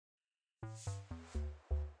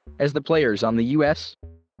as the players on the U.S.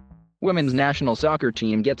 women's national soccer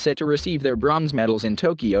team get set to receive their bronze medals in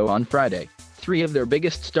Tokyo on Friday. Three of their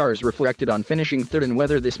biggest stars reflected on finishing third and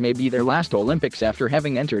whether this may be their last Olympics after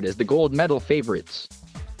having entered as the gold medal favorites.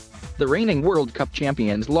 The reigning World Cup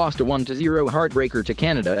champions lost a 1-0 heartbreaker to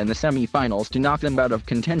Canada in the semi-finals to knock them out of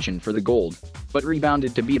contention for the gold, but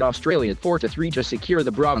rebounded to beat Australia 4-3 to secure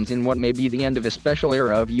the bronze in what may be the end of a special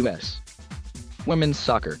era of U.S. women's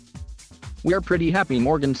soccer. "We're pretty happy,"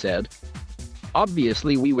 Morgan said.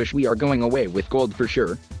 "Obviously we wish we are going away with gold for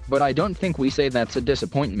sure, but I don't think we say that's a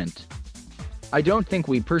disappointment. I don't think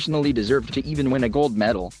we personally deserved to even win a gold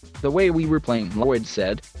medal, the way we were playing," Lloyd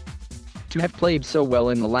said. "To have played so well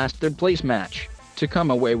in the last third-place match, to come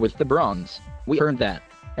away with the bronze, we earned that,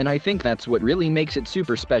 and I think that's what really makes it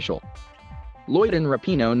super special." Lloyd and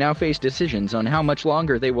Rapinoe now face decisions on how much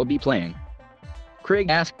longer they will be playing. Craig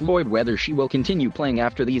asked Lloyd whether she will continue playing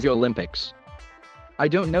after these Olympics. "I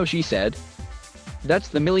don't know," she said. "That's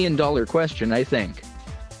the million-dollar question, I think.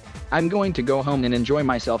 I'm going to go home and enjoy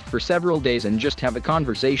myself for several days and just have a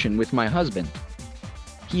conversation with my husband.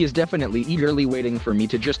 He is definitely eagerly waiting for me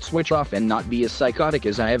to just switch off and not be as psychotic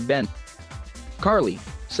as I have been." "Carli,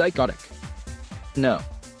 psychotic?" "No,"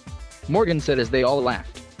 Morgan said as they all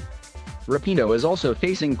laughed. Rapinoe is also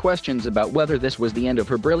facing questions about whether this was the end of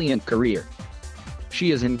her brilliant career.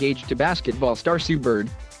 She is engaged to basketball star Sue Bird,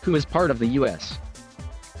 who is part of the U.S.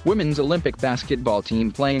 women's Olympic basketball team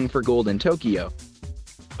playing for gold in Tokyo.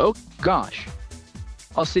 "Oh, gosh.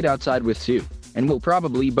 I'll sit outside with Sue, and we'll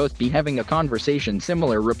probably both be having a conversation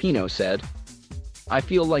similar," Rapinoe said. "I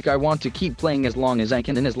feel like I want to keep playing as long as I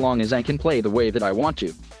can and as long as I can play the way that I want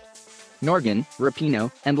to." Morgan,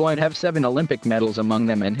 Rapinoe, and Lloyd have 7 Olympic medals among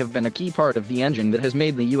them and have been a key part of the engine that has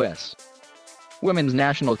made the U.S. women's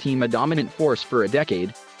national team a dominant force for a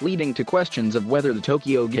decade, leading to questions of whether the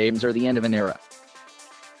Tokyo Games are the end of an era.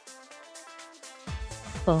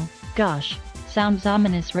 "Oh, gosh, sounds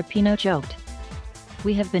ominous," Rapinoe joked.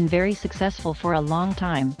 "We have been very successful for a long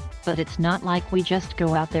time, but it's not like we just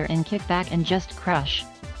go out there and kick back and just crush.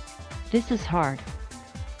 This is hard.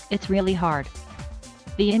 It's really hard."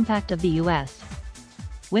 The impact of the U.S.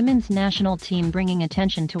 women's national team bringing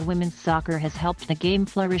attention to women's soccer has helped the game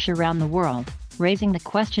flourish around the world, raising the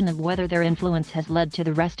question of whether their influence has led to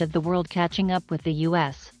the rest of the world catching up with the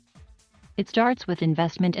U.S. "It starts with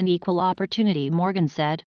investment and equal opportunity," Morgan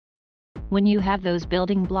said. "When you have those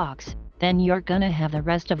building blocks, then you're gonna have the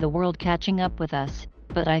rest of the world catching up with us,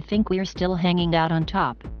 but I think we're still hanging out on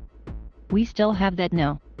top. We still have that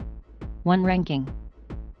No. 1 ranking."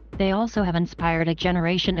 They also have inspired a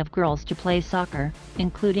generation of girls to play soccer,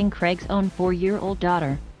 including Craig's own 4-year-old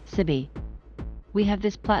daughter, Sibby. "We have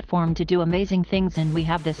this platform to do amazing things and we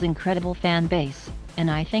have this incredible fan base,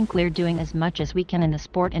 and I think we're doing as much as we can in the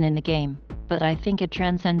sport and in the game, but I think it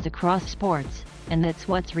transcends across sports, and that's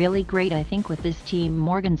what's really great I think with this team,"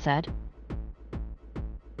 Morgan said.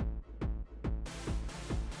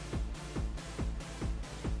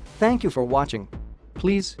 Thank you for watching.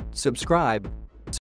 Please subscribe